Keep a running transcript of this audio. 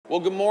Well,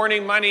 good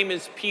morning. My name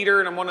is Peter,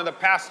 and I'm one of the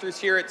pastors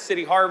here at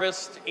City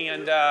Harvest,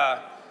 and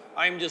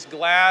I'm just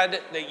glad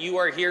that you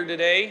are here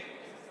today.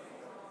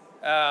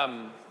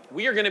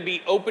 We are going to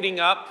be opening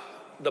up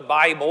the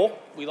Bible.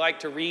 We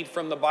like to read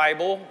from the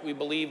Bible. We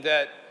believe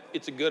that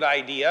it's a good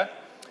idea.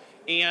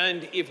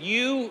 And if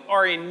you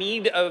are in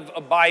need of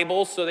a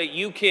Bible so that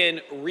you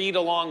can read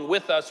along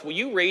with us, will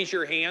you raise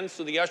your hand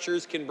so the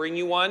ushers can bring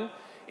you one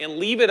and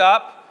leave it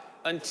up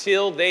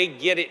until they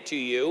get it to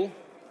you?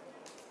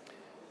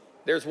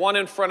 There's one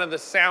in front of the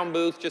sound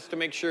booth just to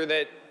make sure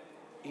that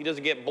he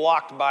doesn't get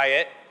blocked by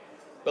it.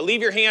 But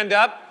leave your hand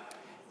up.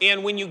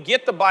 And when you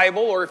get the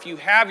Bible, or if you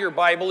have your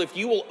Bible, if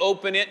you will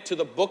open it to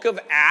the book of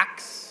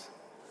Acts,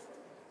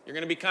 you're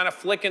going to be kind of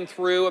flicking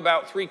through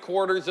about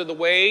 3/4 of the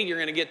way. You're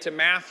going to get to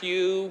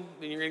Matthew,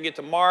 then you're going to get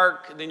to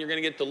Mark, then you're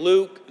going to get to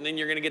Luke, and then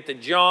you're going to get to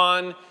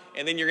John,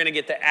 and then you're going to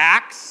get to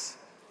Acts.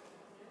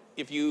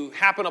 If you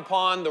happen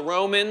upon the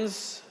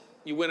Romans,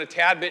 you went a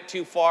tad bit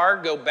too far,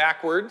 go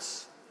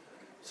backwards.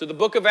 So the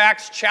book of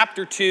Acts,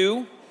 chapter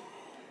 2,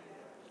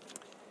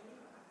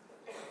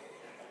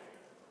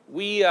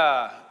 we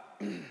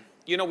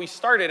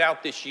started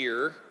out this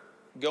year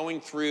going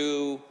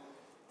through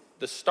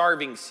the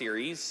starving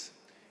series,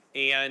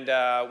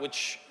 and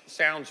which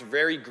sounds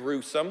very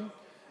gruesome,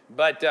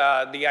 but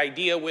the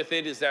idea with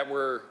it is that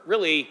we're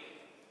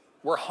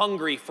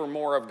hungry for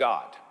more of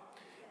God.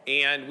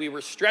 And we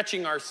were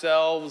stretching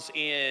ourselves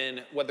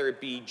in whether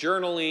it be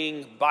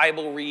journaling,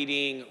 Bible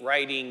reading,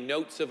 writing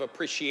notes of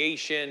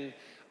appreciation,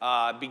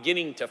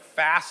 beginning to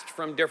fast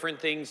from different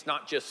things,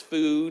 not just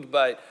food,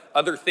 but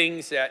other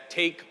things that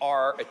take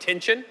our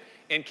attention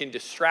and can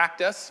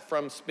distract us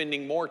from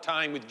spending more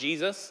time with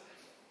Jesus.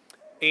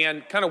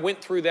 And kind of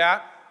went through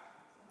that.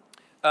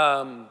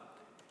 And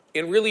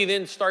really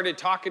then started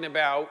talking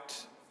about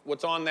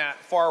what's on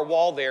that far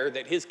wall there,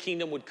 that his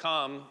kingdom would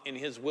come and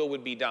his will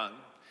would be done.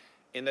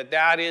 And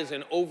that is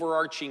an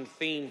overarching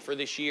theme for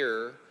this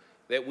year,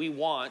 that we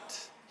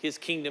want his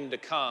kingdom to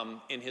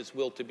come and his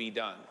will to be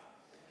done.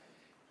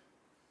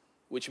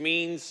 Which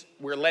means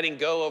we're letting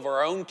go of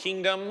our own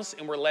kingdoms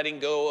and we're letting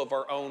go of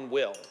our own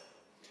will.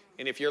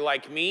 And if you're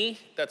like me,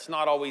 that's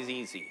not always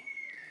easy.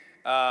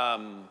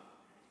 Anybody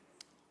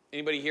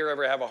here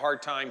ever have a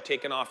hard time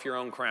taking off your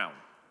own crown?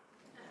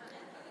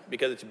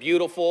 Because it's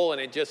beautiful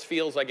and it just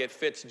feels like it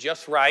fits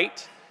just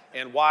right.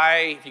 And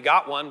why, if you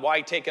got one,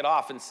 why take it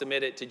off and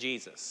submit it to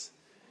Jesus?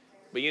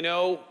 But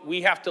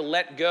we have to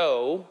let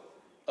go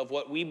of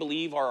what we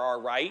believe are our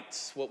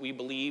rights, what we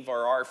believe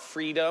are our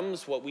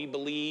freedoms, what we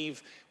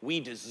believe we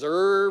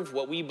deserve,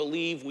 what we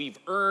believe we've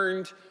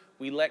earned.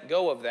 We let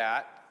go of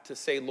that to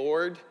say,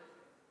 Lord,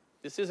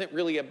 this isn't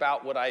really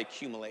about what I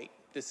accumulate.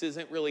 This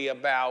isn't really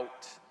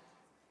about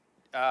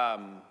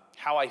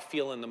how I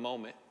feel in the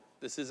moment.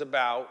 This is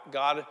about,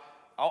 God,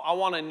 I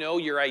want to know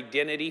your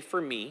identity for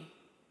me.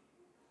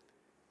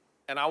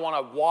 And I want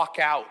to walk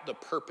out the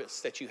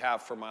purpose that you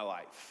have for my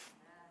life.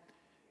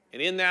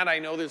 And in that, I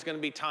know there's going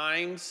to be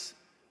times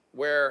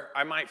where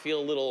I might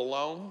feel a little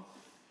alone.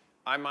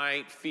 I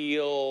might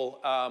feel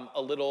a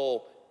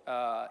little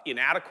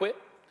inadequate.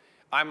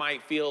 I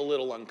might feel a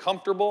little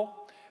uncomfortable.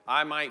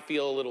 I might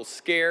feel a little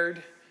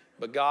scared.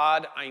 But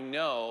God, I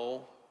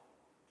know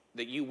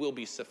that you will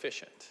be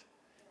sufficient.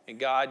 And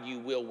God, you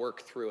will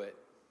work through it.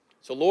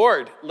 So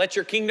Lord, let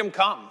your kingdom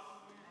come.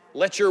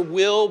 Let your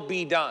will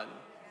be done.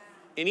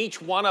 In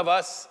each one of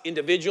us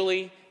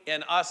individually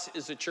and us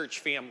as a church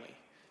family.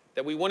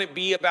 That we wouldn't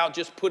be about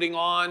just putting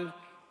on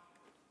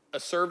a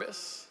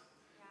service.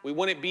 We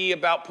wouldn't be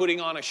about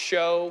putting on a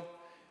show.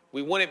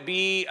 We wouldn't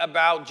be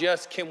about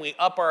just, can we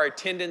up our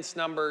attendance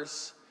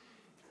numbers?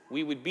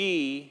 We would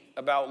be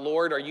about,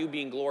 Lord, are you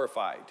being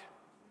glorified?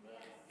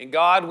 And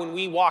God, when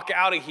we walk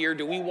out of here,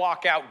 do we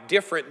walk out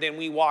different than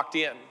we walked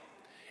in?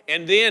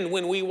 And then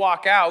when we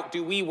walk out,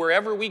 do we,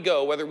 wherever we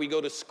go, whether we go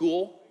to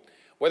school,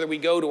 whether we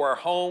go to our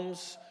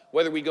homes,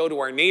 whether we go to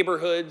our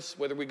neighborhoods,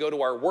 whether we go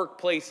to our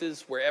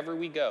workplaces, wherever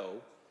we go,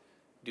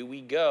 do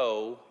we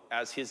go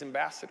as his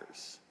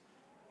ambassadors?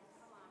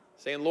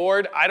 Saying,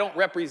 Lord, I don't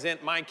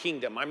represent my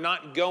kingdom. I'm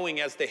not going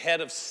as the head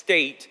of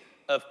state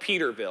of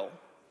Peterville.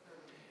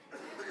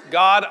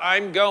 God,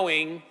 I'm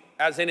going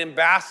as an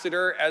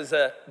ambassador, as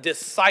a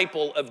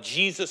disciple of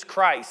Jesus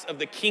Christ, of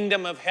the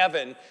kingdom of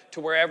heaven,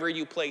 to wherever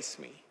you place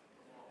me.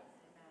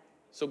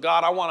 So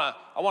God, I want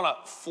to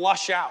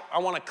flush out. I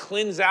want to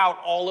cleanse out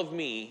all of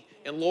me.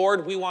 And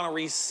Lord, we want to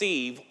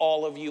receive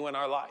all of you in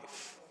our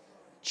life.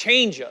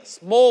 Change us,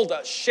 mold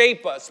us,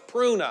 shape us,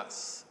 prune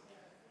us,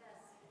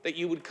 that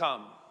you would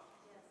come.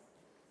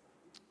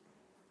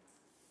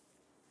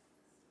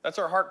 That's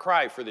our heart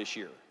cry for this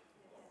year.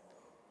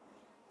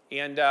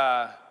 And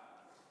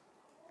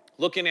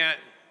looking at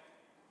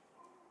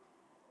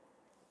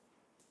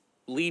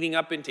leading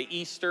up into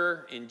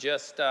Easter and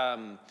just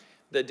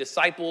the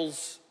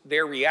disciples,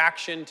 their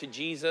reaction to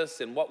Jesus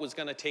and what was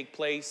going to take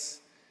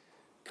place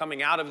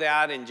coming out of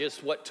that, and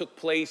just what took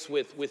place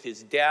with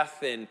his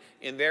death and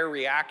their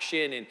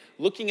reaction, and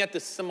looking at the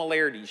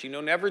similarities,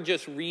 never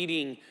just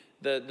reading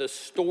the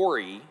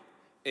story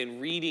and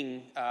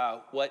reading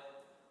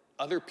what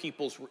other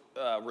people's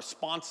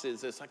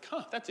responses as like,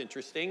 that's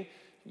interesting.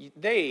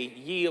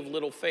 Ye of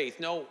little faith.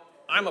 No,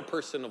 I'm a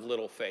person of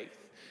little faith.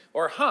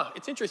 Or,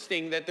 it's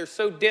interesting that they're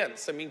so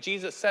dense. I mean,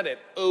 Jesus said it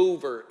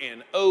over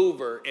and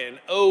over and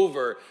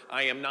over.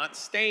 I am not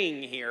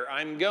staying here.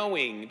 I'm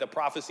going. The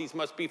prophecies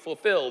must be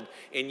fulfilled.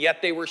 And yet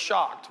they were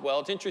shocked. Well,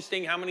 it's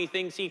interesting how many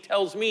things he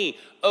tells me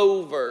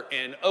over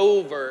and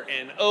over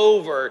and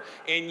over.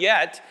 And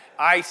yet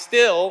I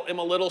still am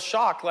a little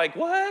shocked. Like,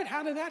 what?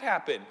 How did that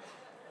happen?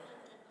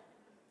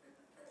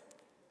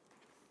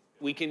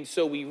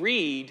 We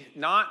read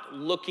not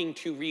looking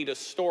to read a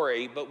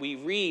story, but we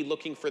read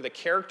looking for the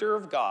character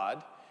of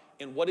God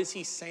and what is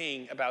he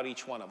saying about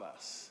each one of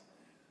us.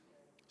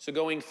 So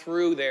going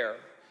through there,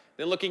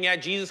 then looking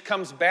at Jesus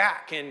comes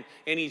back and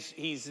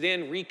he's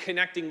then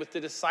reconnecting with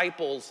the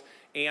disciples,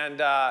 and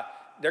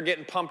they're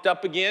getting pumped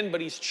up again,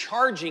 but he's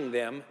charging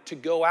them to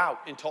go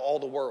out into all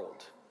the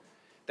world.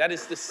 That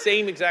is the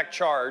same exact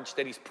charge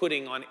that he's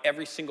putting on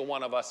every single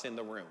one of us in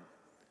the room.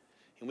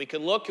 And we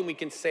can look and we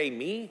can say,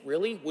 me?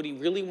 Really? Would he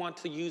really want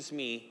to use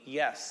me?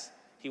 Yes,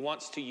 he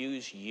wants to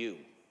use you.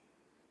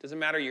 Doesn't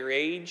matter your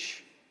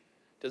age.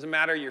 Doesn't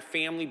matter your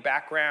family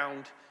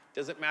background.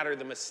 Doesn't matter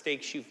the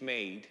mistakes you've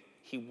made.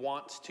 He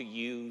wants to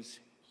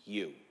use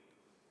you.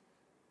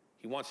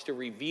 He wants to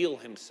reveal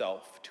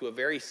himself to a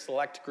very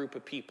select group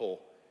of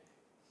people,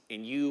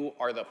 and you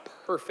are the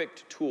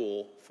perfect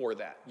tool for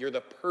that. You're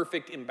the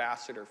perfect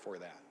ambassador for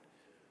that.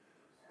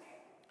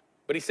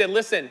 But he said,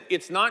 listen,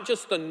 it's not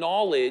just the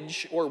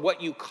knowledge or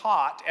what you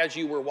caught as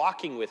you were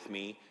walking with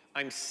me.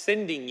 I'm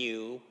sending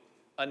you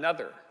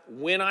another.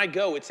 When I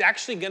go, it's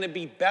actually going to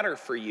be better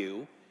for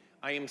you.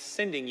 I am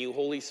sending you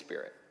Holy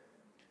Spirit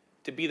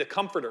to be the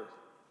comforter.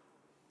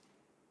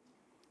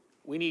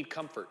 We need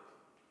comfort.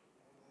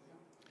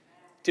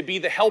 To be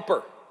the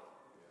helper.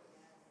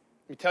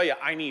 Let me tell you,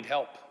 I need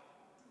help.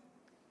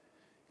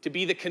 To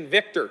be the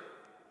convictor.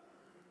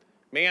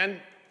 Man,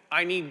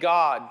 I need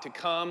God to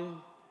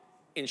come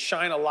and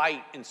shine a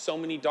light in so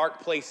many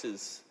dark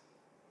places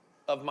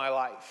of my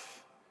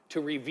life, to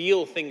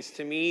reveal things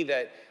to me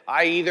that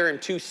I either am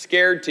too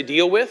scared to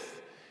deal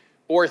with,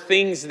 or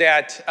things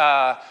that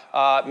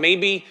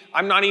maybe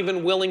I'm not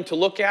even willing to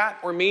look at,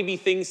 or maybe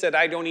things that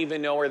I don't even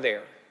know are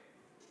there.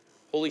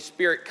 Holy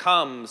Spirit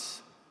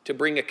comes to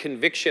bring a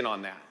conviction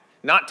on that.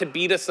 Not to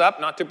beat us up,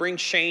 not to bring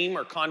shame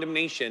or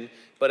condemnation,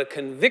 but a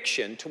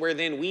conviction to where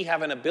then we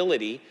have an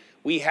ability,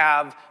 we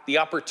have the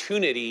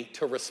opportunity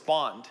to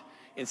respond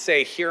and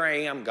say, here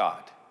I am,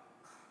 God.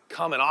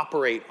 Come and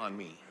operate on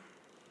me.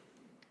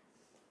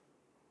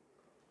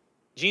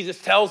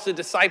 Jesus tells the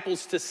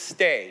disciples to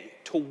stay,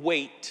 to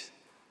wait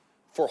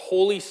for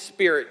Holy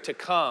Spirit to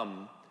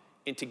come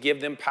and to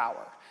give them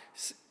power.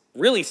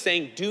 Really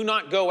saying, do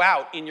not go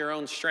out in your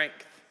own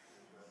strength.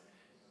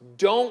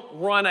 Don't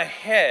run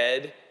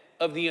ahead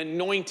of the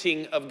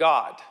anointing of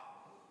God.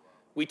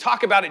 We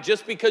talk about it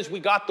just because we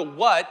got the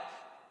what.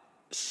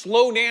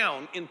 Slow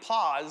down and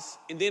pause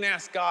and then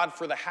ask God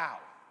for the how.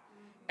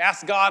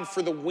 Ask God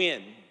for the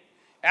when.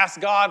 Ask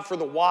God for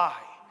the why.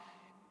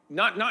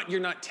 You're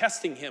not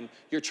testing him.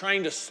 You're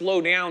trying to slow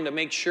down to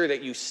make sure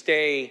that you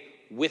stay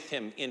with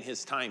him in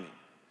his timing.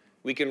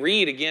 We can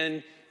read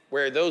again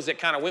where those that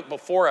kind of went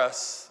before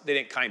us,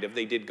 they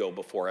did go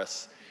before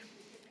us.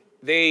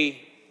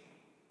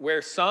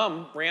 Where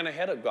some ran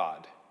ahead of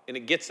God, and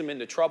it gets them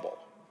into trouble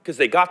because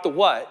they got the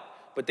what,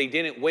 but they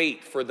didn't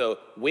wait for the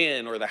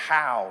when or the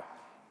how.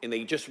 And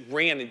they just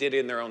ran and did it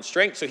in their own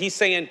strength. So he's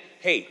saying,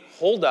 hey,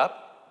 hold up.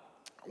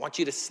 I want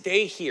you to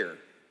stay here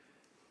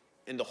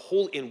and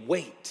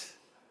wait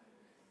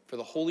for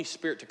the Holy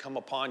Spirit to come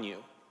upon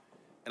you.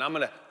 And I'm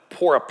going to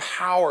pour a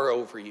power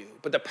over you.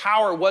 But the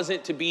power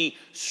wasn't to be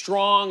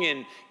strong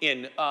and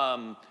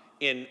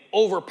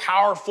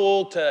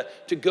overpowerful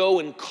to go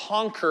and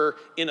conquer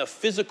in a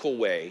physical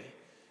way.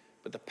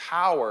 But the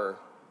power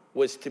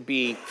was to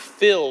be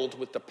filled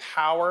with the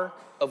power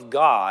of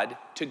God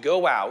to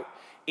go out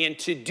and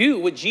to do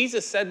what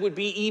Jesus said would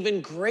be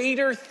even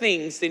greater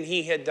things than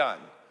he had done.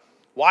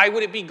 Why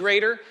would it be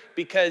greater?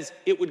 Because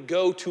it would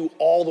go to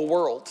all the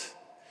world.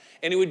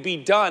 And it would be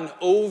done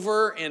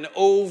over and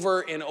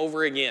over and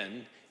over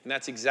again. And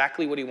that's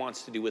exactly what he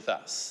wants to do with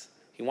us.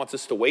 He wants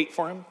us to wait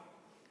for him.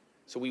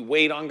 So we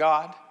wait on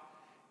God.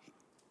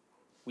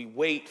 We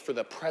wait for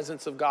the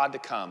presence of God to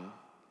come.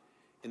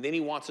 And then he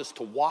wants us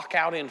to walk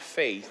out in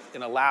faith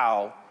and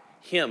allow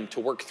him to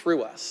work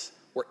through us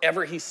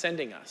wherever he's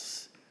sending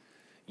us.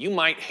 You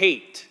might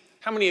hate.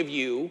 How many of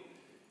you,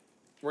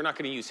 we're not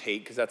going to use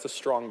hate because that's a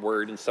strong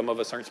word and some of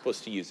us aren't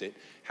supposed to use it.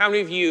 How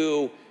many of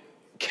you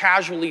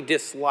casually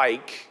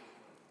dislike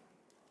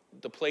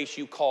the place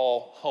you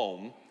call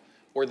home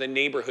or the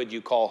neighborhood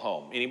you call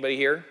home? Anybody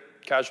here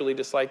casually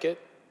dislike it?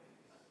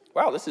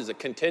 Wow, this is a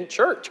content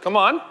church. Come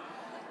on.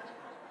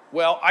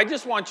 Well, I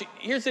just want you,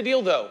 here's the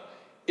deal though,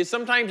 is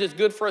sometimes it's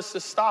good for us to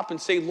stop and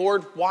say,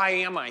 Lord, why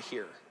am I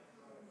here?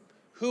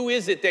 Who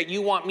is it that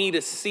you want me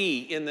to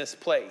see in this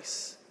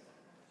place?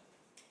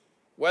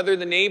 Whether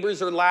the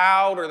neighbors are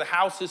loud or the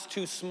house is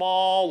too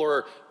small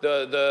or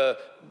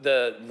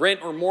the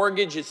rent or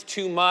mortgage is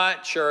too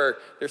much or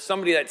there's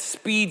somebody that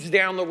speeds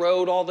down the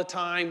road all the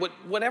time,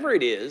 whatever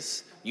it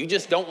is, you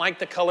just don't like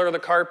the color of the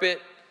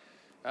carpet.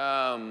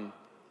 The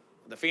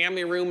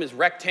family room is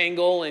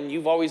rectangle and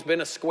you've always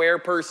been a square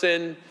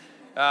person.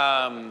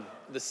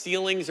 The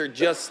ceilings are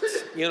just,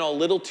 a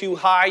little too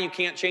high. You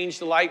can't change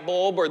the light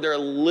bulb, or they're a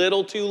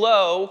little too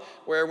low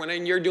where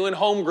when you're doing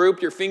home group,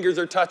 your fingers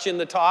are touching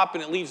the top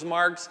and it leaves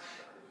marks.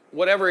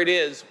 Whatever it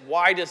is,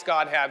 why does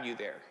God have you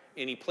there?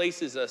 And he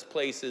places us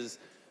places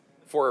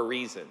for a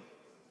reason.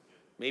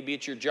 Maybe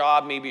it's your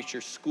job, maybe it's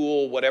your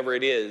school, whatever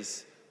it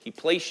is. He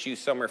placed you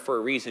somewhere for a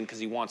reason because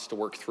he wants to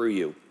work through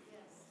you.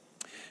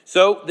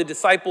 So the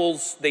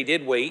disciples, they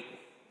did wait.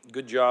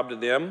 Good job to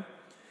them.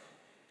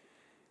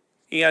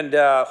 And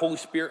Holy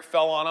Spirit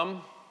fell on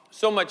them,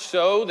 so much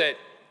so that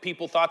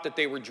people thought that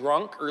they were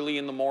drunk early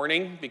in the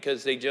morning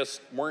because they just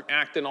weren't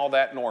acting all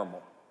that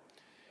normal.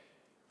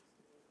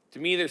 To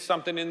me, there's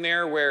something in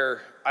there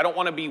where I don't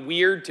want to be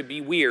weird to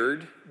be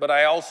weird, but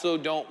I also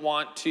don't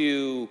want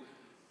to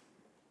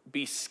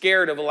be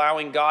scared of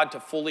allowing God to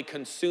fully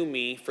consume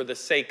me for the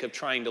sake of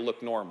trying to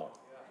look normal.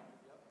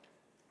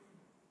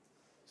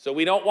 So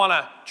we don't want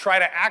to try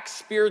to act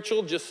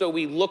spiritual just so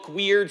we look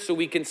weird, so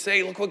we can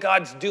say, look what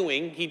God's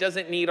doing. He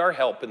doesn't need our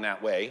help in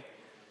that way,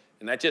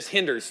 and that just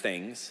hinders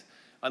things.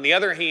 On the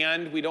other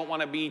hand, we don't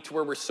want to be to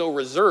where we're so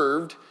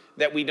reserved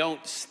that we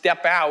don't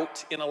step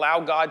out and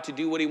allow God to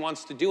do what he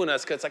wants to do in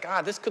us, because it's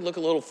like, this could look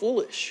a little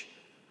foolish.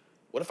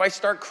 What if I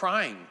start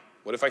crying?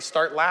 What if I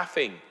start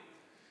laughing?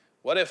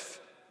 What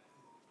if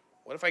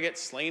I get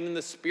slain in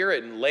the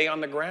spirit and lay on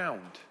the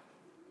ground?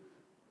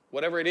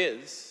 Whatever it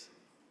is.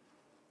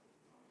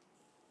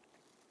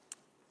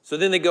 So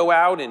then they go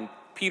out and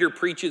Peter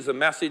preaches a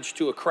message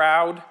to a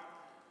crowd.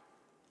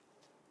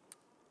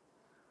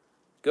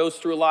 Goes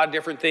through a lot of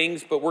different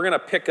things, but we're going to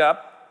pick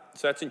up.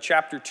 So that's in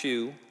chapter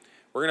 2.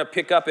 We're going to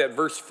pick up at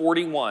verse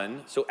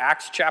 41. So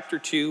Acts chapter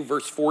 2,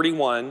 verse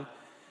 41. And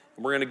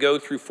we're going to go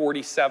through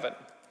 47.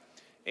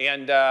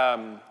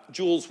 And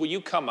Jules, will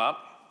you come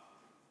up?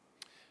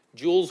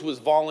 Jules was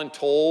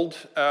voluntold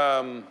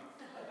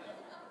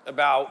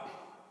about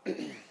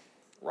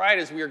right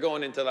as we were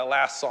going into the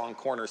last song,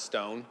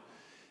 Cornerstone.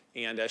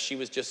 And she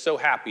was just so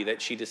happy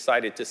that she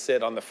decided to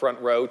sit on the front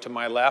row to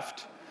my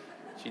left.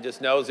 She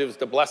just knows it was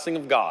the blessing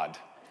of God.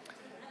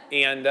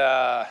 And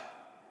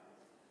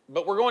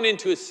but we're going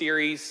into a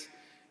series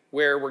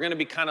where we're going to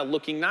be kind of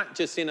looking, not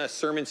just in a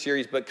sermon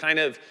series, but kind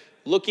of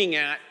looking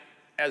at,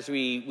 as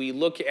we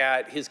look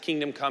at his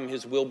kingdom come,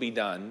 his will be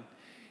done,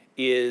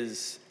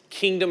 is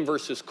kingdom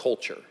versus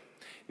culture.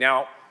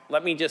 Now,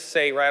 let me just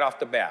say right off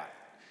the bat,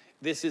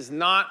 this is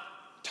not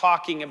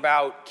talking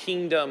about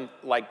kingdom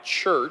like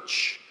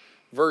church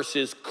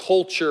versus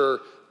culture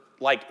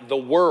like the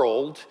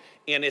world,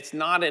 and it's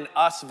not an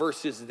us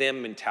versus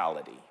them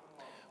mentality.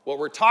 What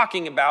we're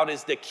talking about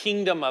is the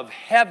kingdom of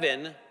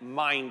heaven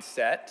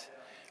mindset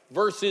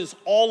versus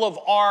all of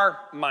our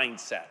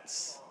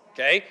mindsets,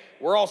 okay?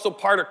 We're also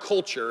part of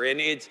culture,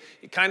 and it's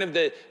kind of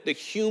the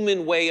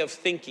human way of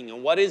thinking,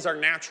 and what is our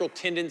natural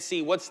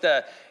tendency, what's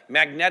the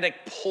magnetic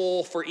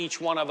pull for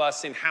each one of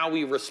us and how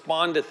we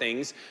respond to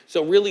things.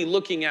 So really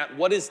looking at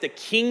what is the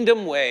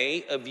kingdom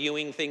way of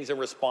viewing things and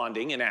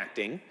responding and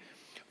acting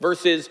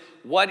versus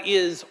what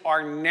is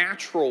our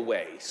natural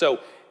way.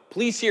 So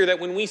please hear that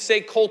when we say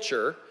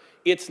culture,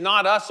 it's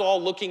not us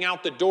all looking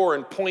out the door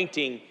and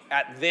pointing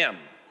at them.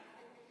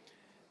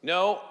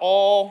 No,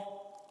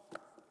 all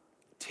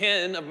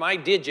 10 of my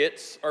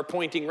digits are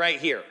pointing right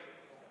here.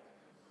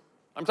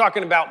 I'm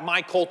talking about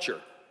my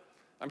culture.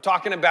 I'm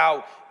talking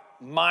about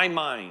my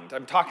mind.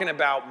 I'm talking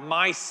about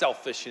my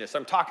selfishness.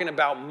 I'm talking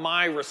about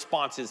my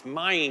responses,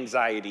 my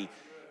anxiety,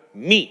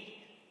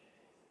 me,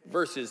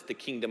 versus the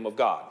kingdom of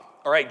God.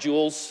 All right,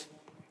 Jules,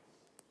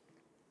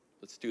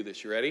 let's do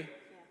this. You ready?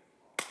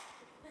 Yeah.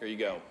 Here you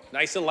go.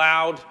 Nice and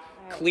loud,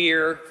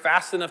 clear,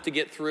 fast enough to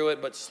get through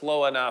it, but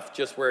slow enough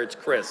just where it's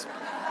crisp.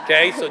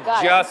 Okay, so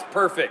just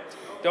perfect.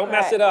 Don't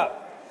mess it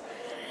up.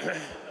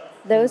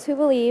 Those who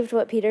believed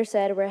what Peter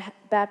said were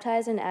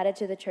baptized and added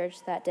to the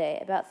church that day,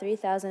 about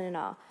 3,000 in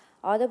all.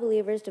 All the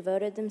believers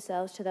devoted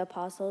themselves to the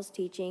apostles'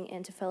 teaching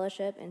and to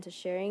fellowship and to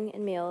sharing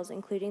in meals,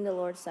 including the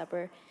Lord's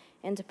Supper,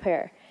 and to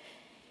prayer.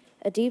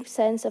 A deep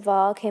sense of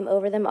awe came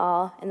over them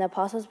all, and the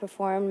apostles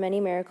performed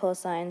many miracles,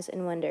 signs,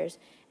 and wonders.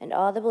 And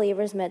all the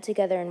believers met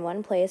together in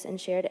one place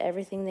and shared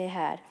everything they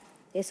had.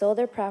 They sold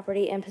their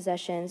property and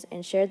possessions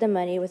and shared the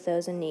money with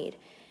those in need.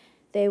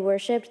 They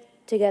worshipped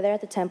together at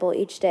the temple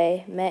each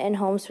day, met in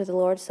homes for the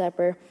Lord's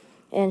Supper,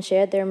 and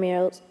shared their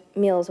meals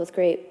with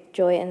great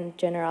joy and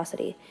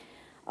generosity.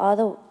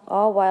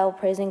 All while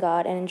praising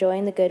God and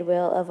enjoying the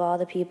goodwill of all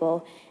the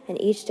people. And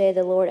each day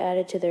the Lord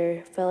added to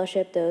their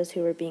fellowship those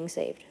who were being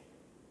saved.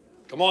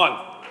 Come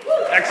on.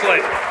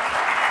 Excellent.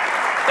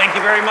 Thank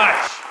you very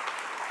much.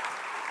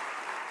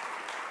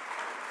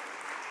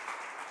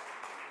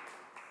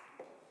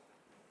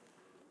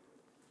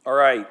 All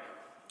right.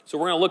 So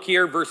we're going to look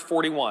here, verse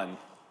 41.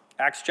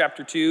 Acts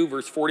chapter 2,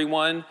 verse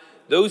 41.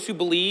 Those who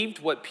believed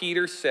what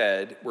Peter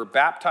said were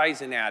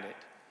baptized and added.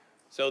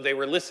 So they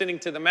were listening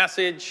to the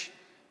message.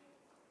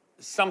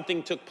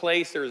 Something took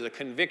place. There was a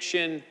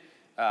conviction.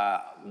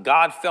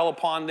 God fell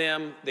upon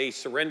them. They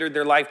surrendered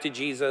their life to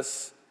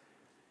Jesus.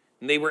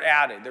 And they were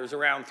added. There was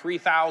around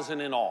 3,000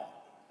 in all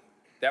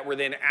that were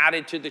then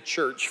added to the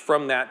church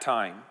from that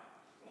time.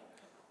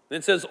 Then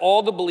it says,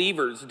 all the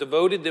believers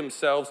devoted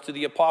themselves to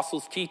the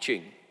apostles'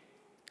 teaching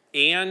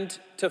and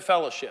to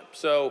fellowship.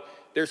 So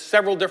there's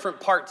several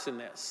different parts in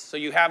this. So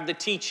you have the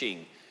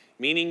teaching,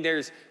 meaning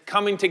there's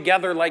coming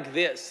together like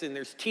this, and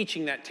there's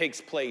teaching that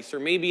takes place, or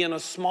maybe in a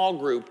small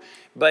group,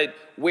 but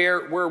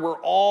where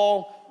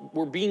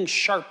we're being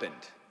sharpened,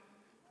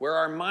 where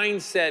our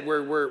mindset,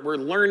 we're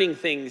learning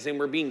things and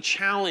we're being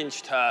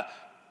challenged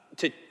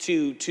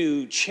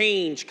to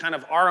change kind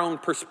of our own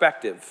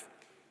perspective.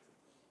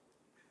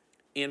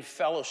 In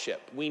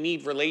fellowship, we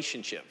need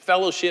relationship.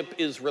 Fellowship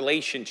is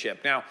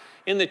relationship. Now,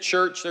 in the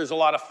church, there's a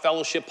lot of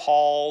fellowship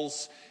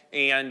halls,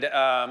 and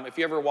if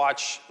you ever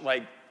watch,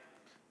 like,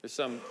 there's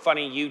some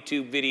funny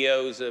YouTube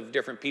videos of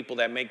different people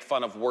that make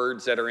fun of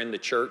words that are in the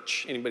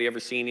church. Anybody ever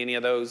seen any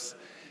of those?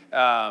 They're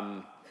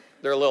a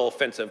little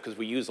offensive because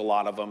we use a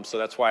lot of them, so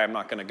that's why I'm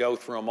not going to go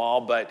through them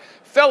all. But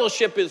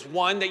fellowship is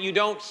one that you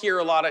don't hear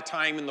a lot of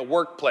time in the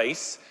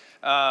workplace.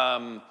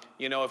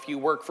 If you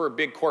work for a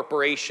big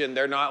corporation,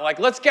 they're not like,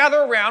 let's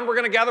gather around. We're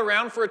going to gather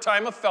around for a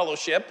time of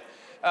fellowship.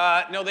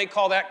 No, they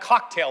call that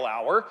cocktail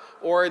hour,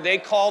 or they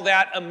call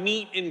that a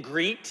meet and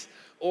greet,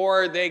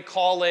 or they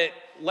call it,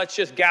 let's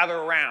just gather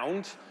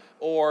around,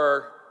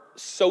 or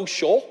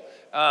social.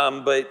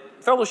 But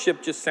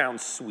fellowship just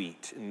sounds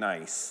sweet and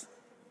nice.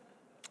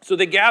 So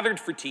they gathered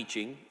for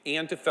teaching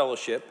and to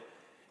fellowship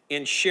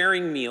and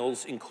sharing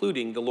meals,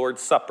 including the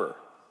Lord's Supper,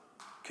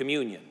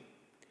 communion,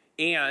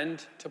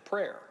 and to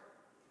prayer.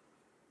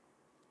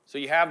 So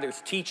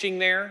there's teaching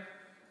there.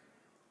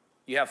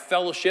 You have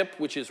fellowship,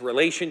 which is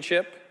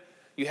relationship.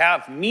 You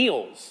have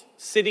meals,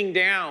 sitting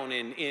down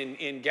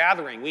and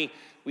gathering.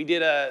 We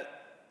did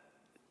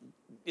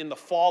in the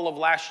fall of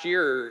last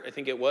year, I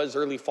think it was,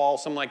 early fall,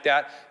 something like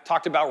that,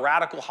 talked about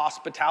radical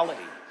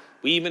hospitality.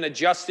 We even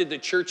adjusted the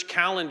church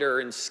calendar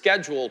and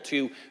schedule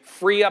to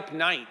free up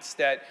nights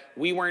that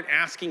we weren't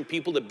asking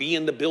people to be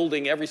in the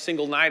building every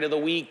single night of the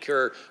week,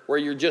 or where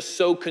you're just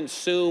so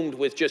consumed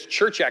with just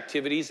church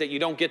activities that you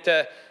don't get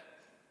to,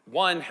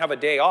 one, have a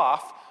day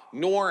off,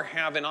 nor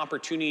have an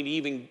opportunity to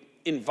even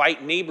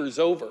invite neighbors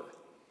over.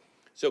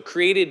 So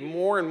created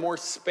more and more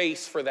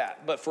space for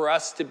that. But for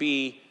us to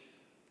be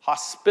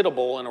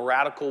hospitable in a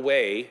radical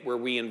way where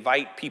we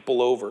invite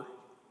people over.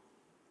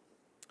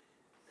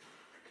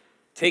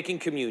 Taking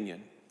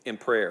communion in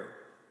prayer.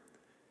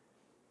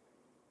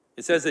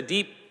 It says a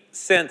deep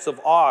sense of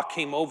awe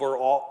came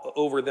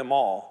over them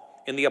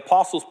all, and the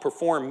apostles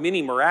performed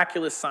many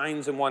miraculous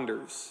signs and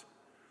wonders.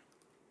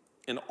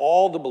 And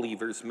all the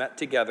believers met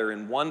together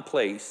in one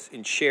place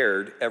and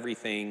shared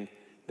everything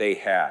they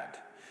had.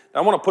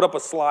 Now, I want to put up a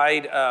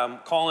slide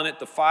calling it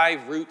the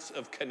 5 roots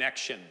of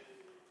connection.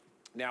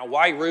 Now,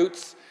 why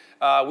roots?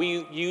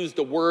 We use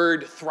the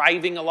word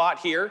thriving a lot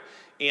here,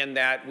 and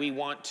that we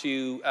want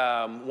to,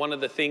 one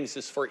of the things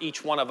is for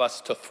each one of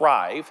us to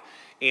thrive.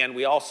 And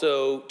we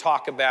also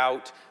talk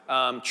about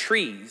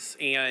trees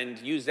and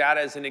use that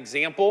as an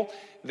example,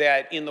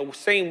 that in the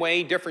same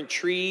way different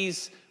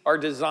trees are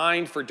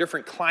designed for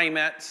different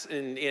climates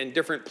in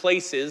different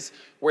places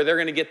where they're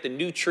going to get the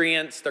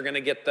nutrients, they're going to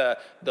get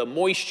the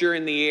moisture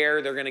in the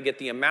air, they're going to get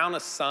the amount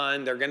of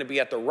sun, they're going to be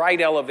at the right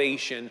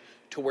elevation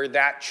to where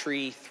that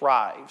tree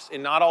thrives.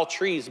 And not all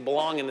trees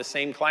belong in the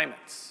same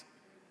climates.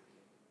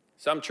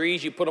 Some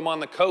trees, you put them on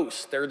the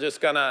coast, they're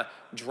just going to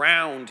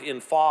drown in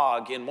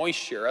fog and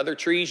moisture. Other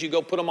trees, you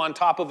go put them on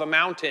top of a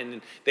mountain,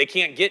 and they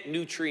can't get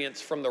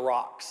nutrients from the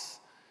rocks.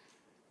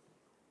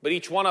 But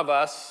each one of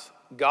us,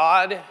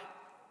 God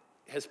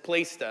has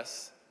placed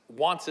us,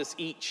 wants us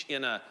each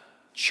in a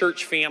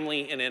church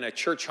family and in a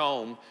church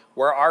home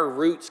where our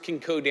roots can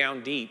go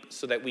down deep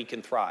so that we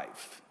can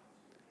thrive.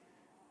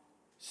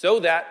 So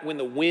that when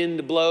the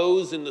wind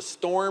blows and the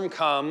storm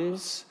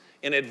comes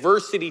and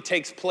adversity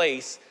takes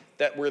place,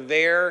 that we're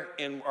there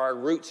and our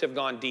roots have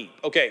gone deep.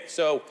 Okay,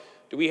 so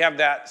do we have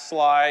that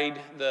slide,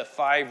 the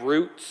 5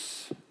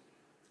 roots?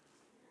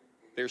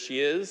 There she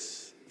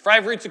is.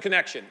 5 roots of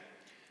connection.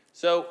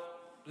 So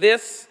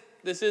this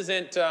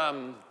isn't,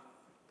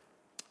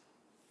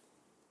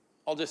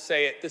 I'll just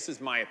say it, this is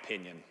my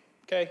opinion.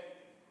 Okay,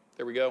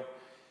 there we go.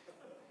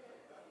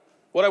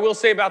 What I will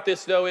say about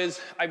this, though, is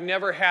I've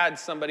never had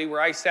somebody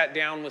where I sat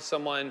down with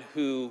someone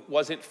who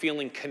wasn't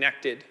feeling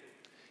connected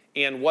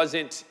and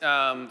wasn't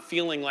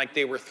feeling like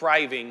they were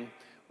thriving,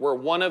 where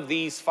one of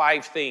these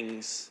 5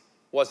 things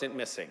wasn't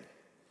missing.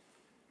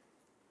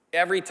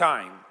 Every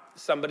time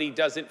somebody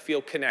doesn't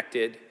feel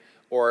connected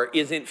or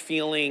isn't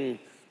feeling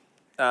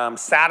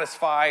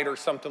satisfied or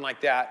something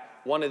like that,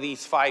 one of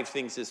these 5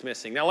 things is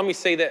missing. Now, let me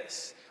say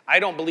this. I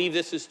don't believe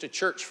this is to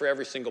church for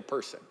every single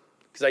person,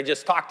 because I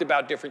just talked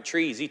about different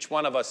trees. Each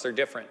one of us are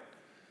different.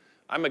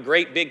 I'm a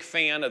great big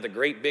fan of the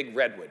great big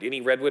redwood.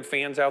 Any redwood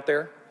fans out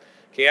there?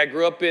 Okay, I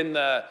grew up in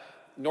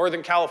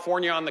Northern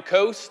California on the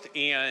coast,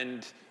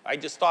 and I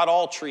just thought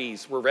all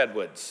trees were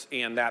redwoods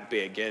and that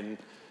big. And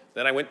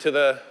then I went to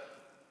the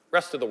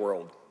rest of the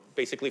world,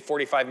 basically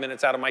 45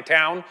 minutes out of my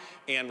town,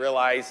 and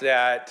realized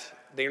that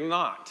they're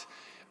not.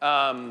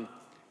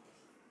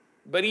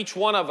 But each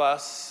one of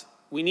us,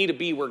 we need to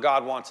be where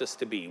God wants us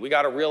to be. We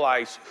got to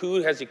realize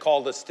who has he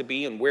called us to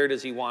be and where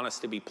does he want us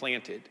to be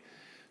planted.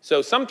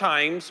 So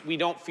sometimes we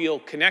don't feel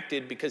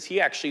connected because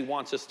he actually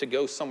wants us to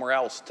go somewhere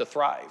else to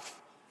thrive,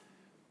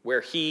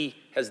 where he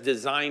has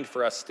designed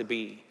for us to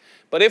be.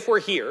 But if we're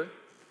here,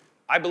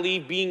 I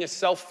believe being a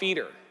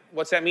self-feeder.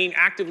 What's that mean?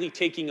 Actively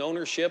taking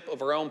ownership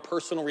of our own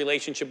personal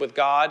relationship with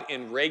God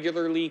and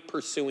regularly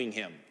pursuing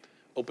him.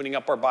 Opening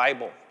up our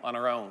Bible on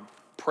our own.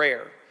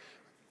 Prayer.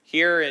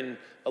 Here in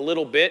a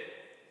little bit,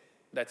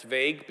 that's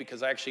vague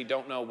because I actually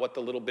don't know what the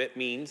little bit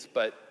means,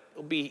 but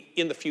it'll be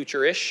in the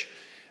future-ish,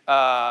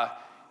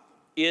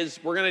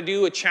 is we're going to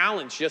do a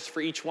challenge just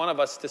for each one of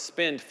us to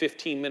spend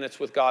 15 minutes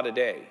with God a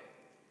day.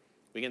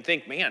 We can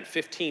think, man,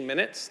 15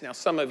 minutes? Now,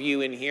 some of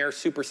you in here,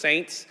 super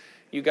saints,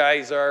 you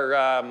guys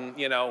are,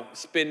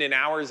 spending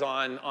hours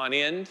on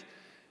end.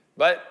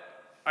 But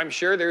I'm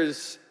sure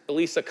there's at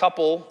least a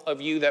couple of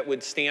you that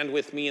would stand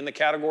with me in the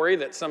category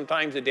that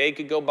sometimes a day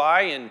could go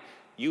by and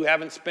you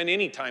haven't spent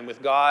any time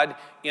with God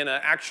in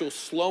an actual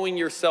slowing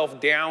yourself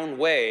down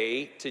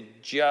way to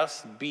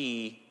just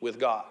be with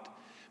God.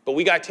 But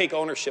we got to take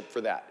ownership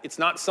for that. It's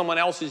not someone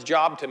else's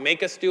job to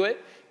make us do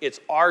it. It's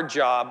our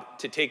job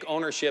to take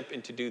ownership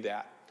and to do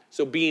that.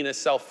 So being a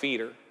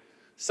self-feeder.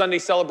 Sunday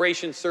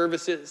celebration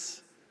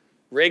services,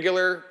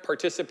 regular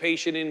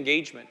participation and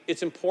engagement.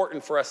 It's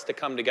important for us to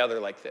come together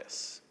like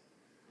this.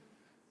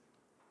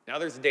 Now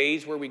there's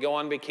days where we go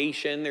on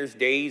vacation. There's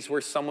days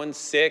where someone's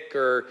sick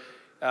or,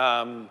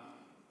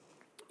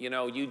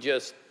 you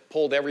just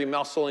pulled every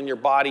muscle in your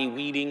body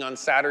weeding on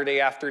Saturday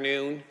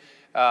afternoon.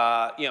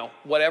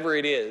 Whatever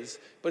it is.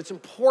 But it's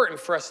important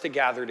for us to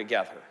gather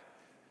together.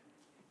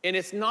 And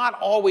it's not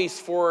always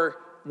for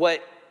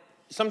what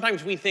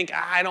sometimes we think,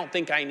 I don't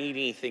think I need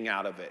anything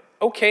out of it.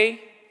 Okay,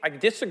 I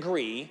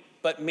disagree,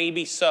 but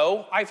maybe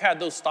so. I've had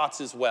those thoughts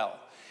as well.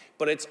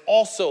 But it's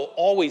also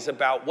always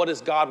about what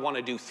does God want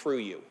to do through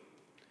you.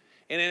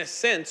 And in a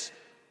sense,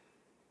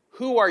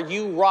 who are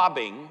you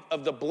robbing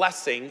of the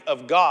blessing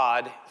of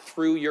God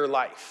through your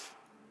life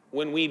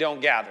when we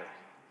don't gather?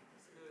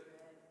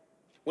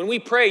 When we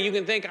pray, you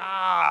can think,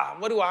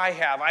 what do I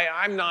have?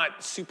 I'm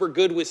not super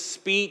good with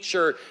speech,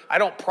 or I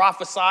don't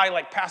prophesy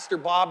like Pastor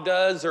Bob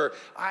does, or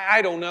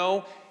I don't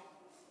know.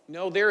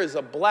 No, there is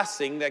a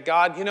blessing that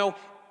God,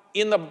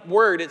 in the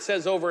Word it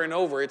says over and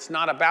over, it's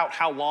not about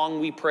how long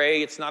we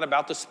pray. It's not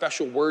about the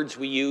special words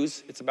we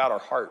use. It's about our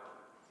heart.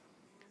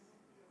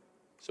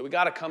 So we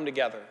got to come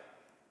together.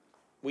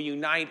 We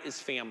unite as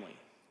family.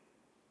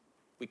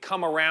 We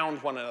come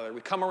around one another.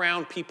 We come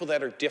around people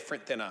that are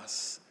different than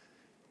us,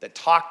 that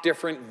talk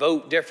different,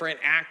 vote different,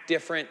 act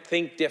different,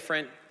 think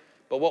different.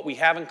 But what we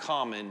have in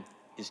common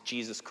is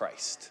Jesus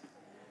Christ.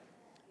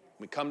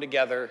 We come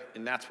together,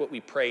 and that's what we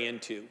pray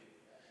into.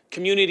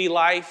 Community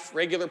life,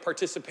 regular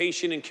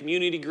participation in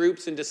community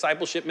groups and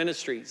discipleship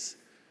ministries.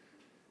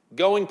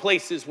 Going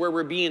places where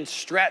we're being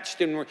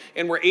stretched and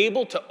we're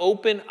able to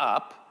open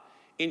up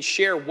and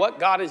share what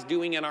God is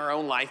doing in our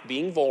own life,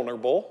 being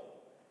vulnerable,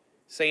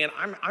 saying,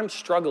 I'm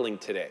struggling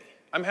today.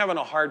 I'm having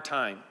a hard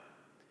time.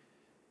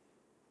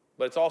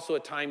 But it's also a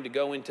time to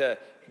go into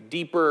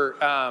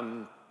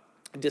deeper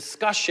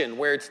discussion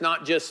where it's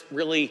not just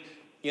really,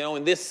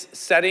 in this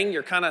setting,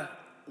 you're kind of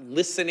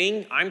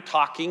listening. I'm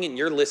talking and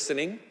you're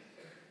listening.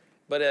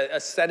 But a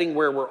setting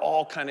where we're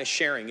all kind of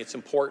sharing. It's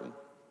important.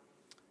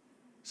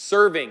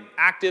 Serving,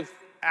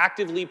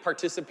 actively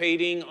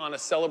participating on a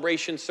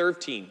celebration serve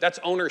team. That's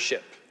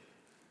ownership.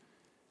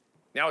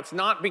 Now, it's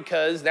not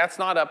because, that's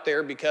not up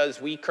there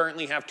because we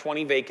currently have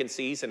 20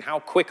 vacancies, and how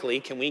quickly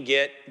can we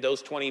get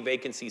those 20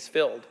 vacancies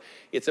filled?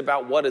 It's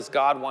about what does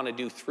God want to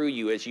do through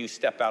you as you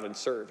step out and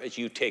serve, as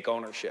you take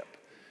ownership.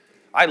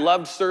 I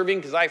loved serving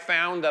because I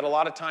found that a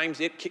lot of times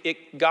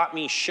it got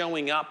me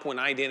showing up when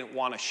I didn't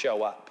want to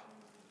show up.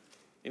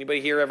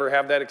 Anybody here ever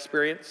have that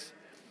experience?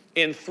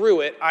 And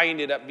through it, I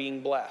ended up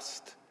being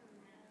blessed.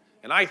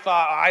 And I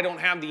thought, I don't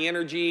have the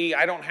energy,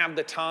 I don't have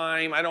the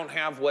time, I don't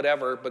have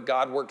whatever, but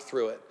God worked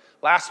through it.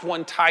 Last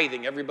one,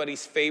 tithing,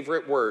 everybody's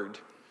favorite word.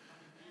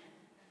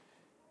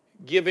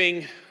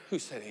 Giving, who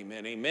said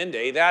amen? Amen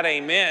day. That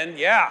amen,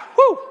 yeah,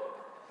 whoo!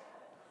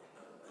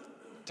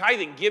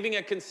 Tithing, giving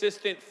a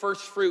consistent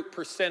first fruit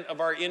 % of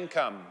our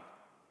income.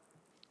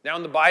 Now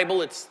in the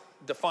Bible, it's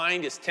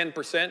defined as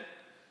 10%.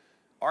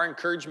 Our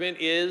encouragement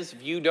is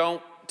if you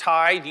don't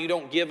tithe, you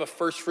don't give a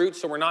first fruit,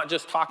 so we're not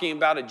just talking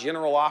about a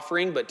general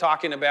offering, but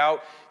talking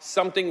about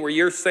something where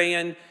you're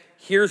saying,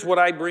 here's what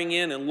I bring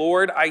in, and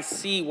Lord, I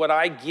see what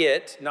I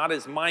get, not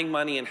as my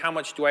money and how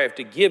much do I have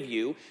to give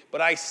you,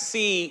 but I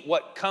see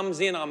what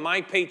comes in on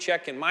my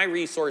paycheck and my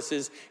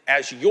resources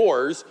as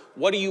yours.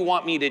 What do you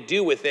want me to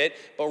do with it?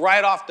 But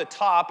right off the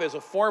top, as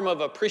a form of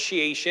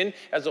appreciation,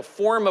 as a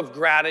form of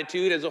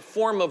gratitude, as a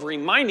form of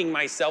reminding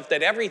myself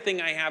that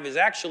everything I have is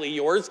actually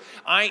yours,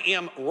 I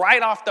am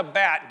right off the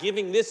bat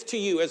giving this to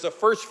you as a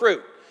first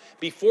fruit.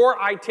 Before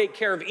I take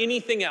care of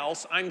anything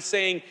else, I'm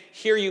saying,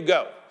 here you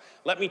go.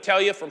 Let me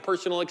tell you from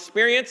personal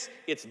experience,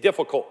 it's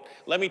difficult.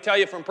 Let me tell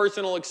you from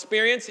personal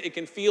experience, it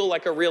can feel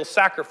like a real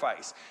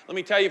sacrifice. Let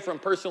me tell you from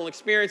personal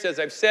experience, as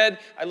I've said,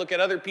 I look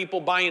at other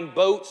people buying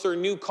boats or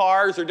new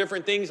cars or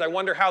different things. I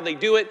wonder how they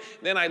do it.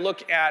 Then I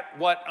look at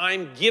what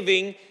I'm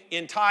giving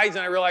in tithes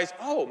and I realize,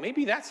 oh,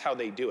 maybe that's how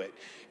they do it.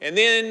 And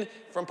then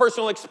from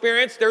personal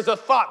experience, there's a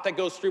thought that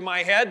goes through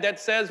my head that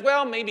says,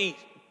 well, maybe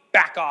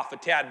back off a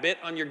tad bit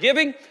on your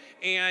giving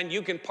and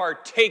you can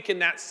partake in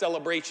that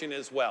celebration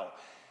as well.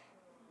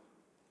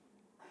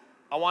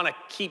 I want to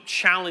keep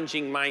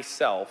challenging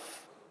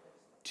myself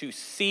to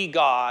see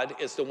God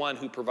as the one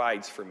who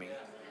provides for me.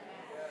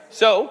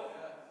 So,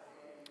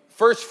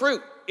 first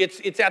fruit,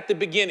 it's at the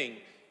beginning.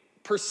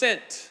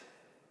 Percent.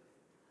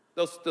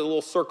 That's the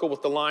little circle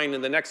with the line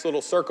in the next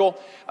little circle.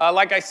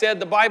 Like I said,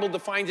 the Bible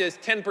defines it as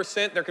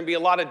 10%. There can be a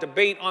lot of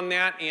debate on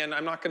that, and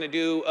I'm not going to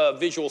do a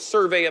visual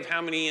survey of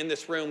how many in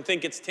this room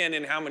think it's 10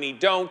 and how many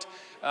don't.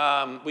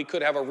 We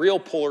could have a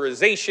real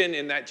polarization,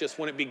 and that just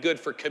wouldn't be good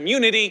for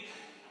community.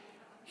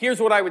 Here's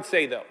what I would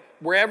say, though.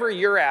 Wherever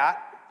you're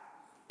at,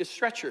 is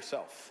stretch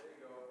yourself.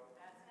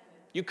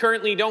 You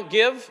currently don't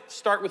give,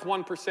 start with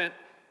 1%.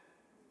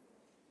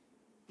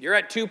 You're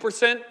at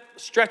 2%,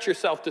 stretch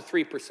yourself to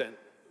 3%.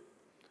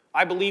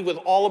 I believe with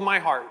all of my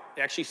heart,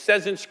 it actually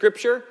says in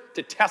Scripture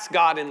to test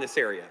God in this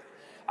area.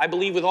 I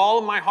believe with all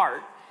of my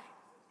heart,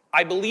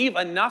 I believe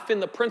enough in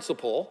the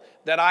principle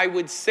that I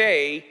would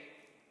say,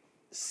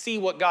 see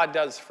what God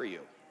does for you.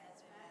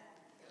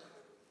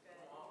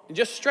 And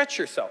just stretch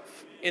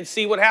yourself and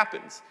see what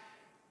happens.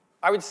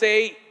 I would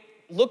say,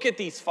 look at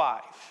these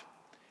 5.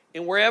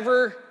 And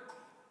wherever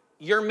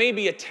you're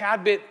maybe a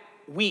tad bit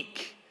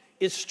weak,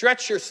 is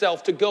stretch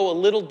yourself to go a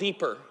little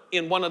deeper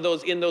in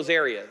those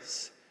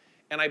areas.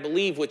 And I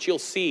believe what you'll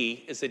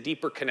see is a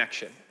deeper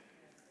connection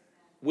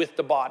with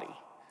the body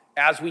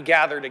as we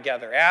gather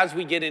together, as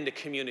we get into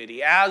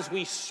community, as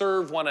we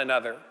serve one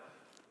another.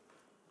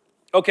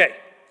 Okay.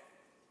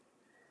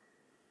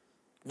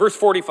 Verse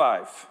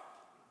 45.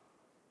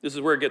 This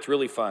is where it gets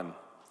really fun.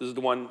 This is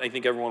the one I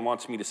think everyone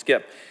wants me to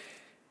skip.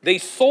 They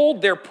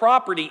sold their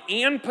property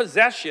and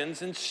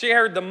possessions and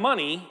shared the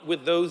money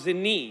with those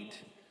in need.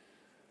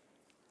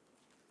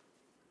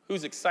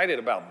 Who's excited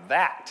about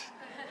that?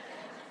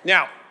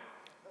 Now,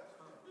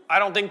 I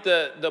don't think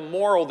the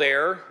moral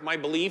there, my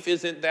belief,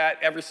 isn't that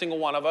every single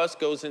one of us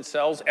goes and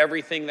sells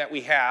everything that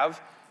we have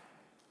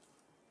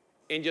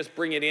and just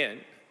bring it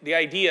in. The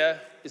idea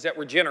is that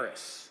we're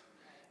generous.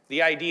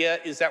 The idea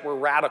is that we're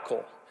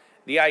radical.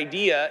 The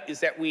idea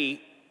is that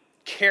we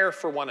care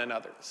for one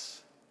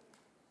another's.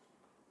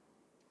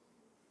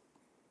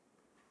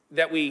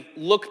 That we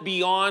look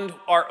beyond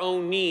our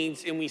own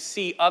needs and we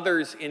see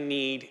others in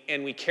need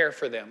and we care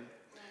for them.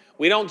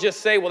 We don't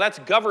just say, well, that's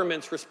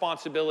government's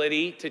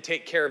responsibility to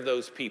take care of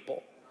those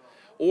people.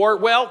 Or,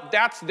 well,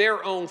 that's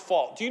their own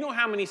fault. Do you know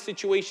how many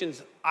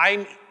situations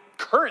I'm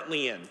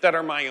currently in that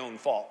are my own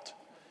fault?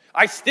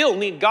 I still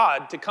need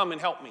God to come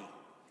and help me.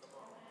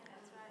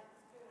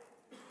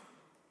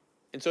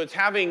 And so it's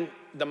having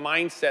the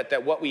mindset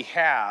that what we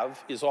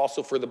have is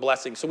also for the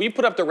blessing. So we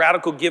put up the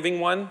radical giving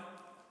one.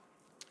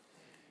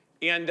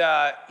 And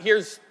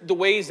here's the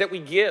ways that we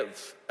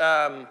give.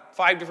 5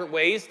 different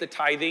ways. The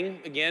tithing,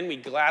 again, we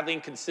gladly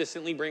and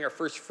consistently bring our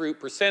first fruit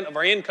 % of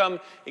our income,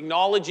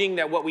 acknowledging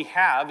that what we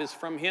have is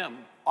from Him.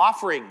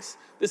 Offerings.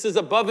 This is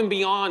above and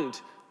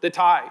beyond the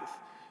tithe.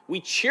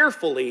 We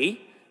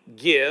cheerfully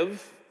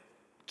give,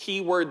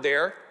 key word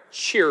there,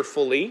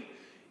 cheerfully,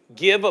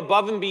 give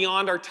above and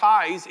beyond our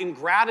tithes in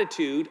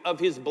gratitude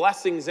of His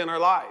blessings in our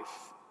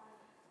life.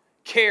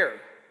 Care.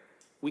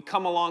 We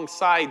come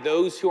alongside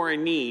those who are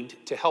in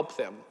need to help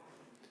them.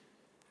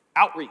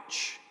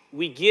 Outreach.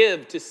 We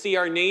give to see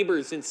our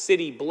neighbors and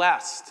city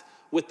blessed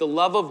with the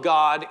love of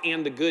God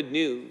and the good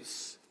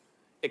news.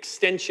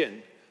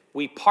 Extension.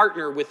 We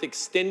partner with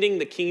extending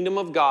the kingdom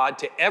of God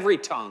to every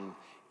tongue,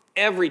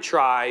 every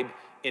tribe,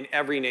 and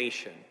every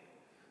nation.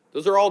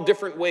 Those are all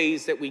different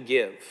ways that we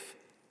give.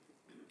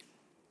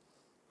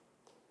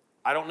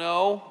 I don't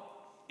know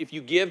if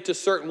you give to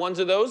certain ones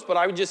of those, but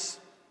I would just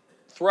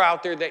throw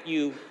out there that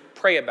you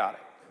pray about it.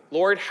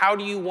 Lord, how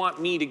do you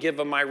want me to give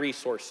of my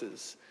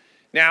resources?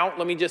 Now,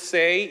 let me just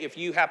say, if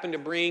you happen to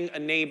bring a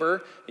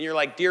neighbor and you're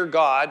like, dear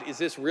God, is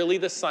this really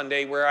the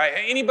Sunday where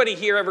anybody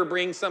here ever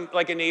bring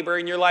a neighbor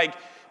and you're like,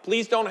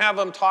 please don't have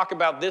them talk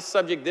about this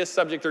subject,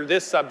 or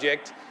this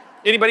subject.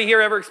 Anybody here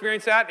ever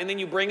experience that? And then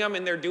you bring them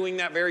and they're doing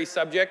that very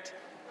subject.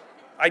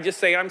 I just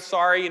say, I'm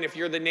sorry. And if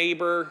you're the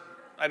neighbor,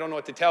 I don't know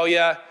what to tell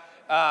you.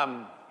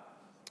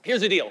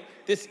 Here's the deal.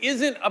 This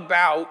isn't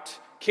about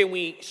can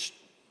we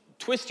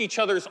twist each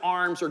other's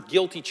arms or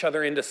guilt each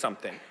other into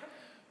something?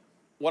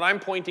 What I'm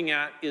pointing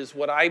at is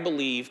what I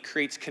believe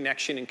creates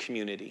connection and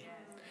community.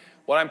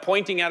 What I'm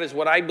pointing at is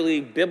what I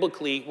believe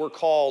biblically we're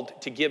called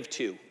to give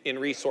to in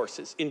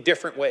resources in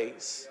different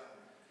ways.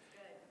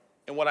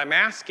 And what I'm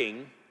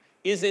asking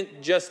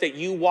isn't just that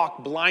you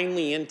walk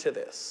blindly into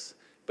this,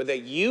 but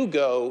that you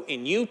go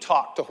and you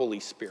talk to Holy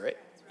Spirit,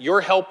 your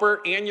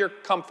helper and your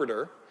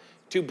comforter,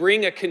 to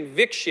bring a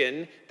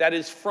conviction that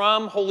is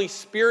from Holy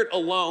Spirit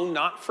alone,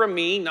 not from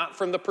me, not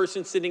from the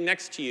person sitting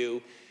next to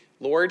you.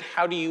 Lord,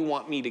 how do you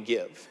want me to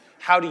give?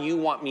 How do you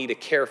want me to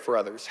care for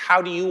others?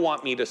 How do you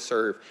want me to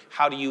serve?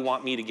 How do you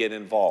want me to get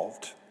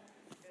involved?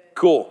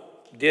 Cool,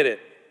 did it.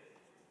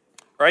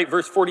 All right,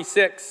 verse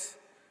 46.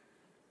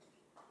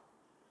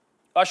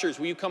 Ushers,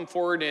 will you come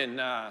forward and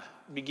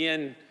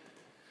begin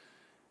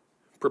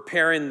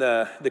preparing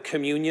the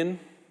communion?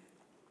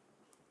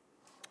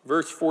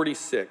 Verse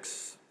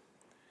 46.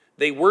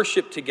 They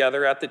worshiped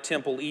together at the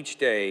temple each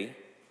day,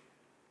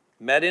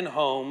 met in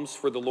homes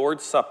for the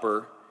Lord's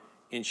Supper,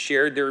 and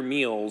shared their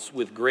meals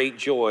with great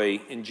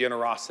joy and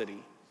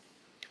generosity.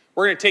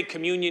 We're going to take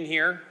communion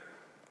here.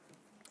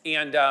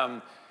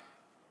 And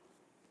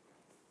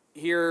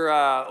here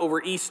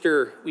over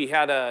Easter, we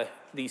had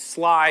these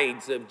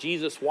slides of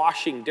Jesus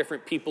washing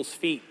different people's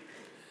feet.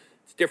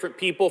 It's different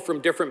people from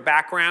different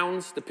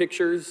backgrounds, the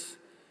pictures,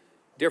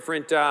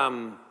 different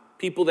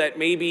people that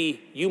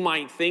maybe you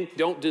might think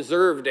don't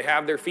deserve to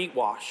have their feet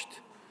washed,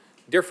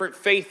 different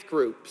faith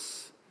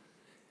groups.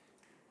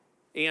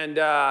 And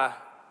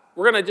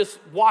we're going to just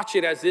watch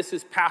it as this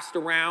is passed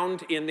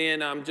around, and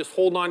then just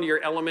hold on to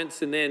your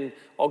elements, and then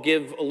I'll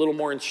give a little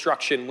more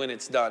instruction when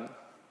it's done.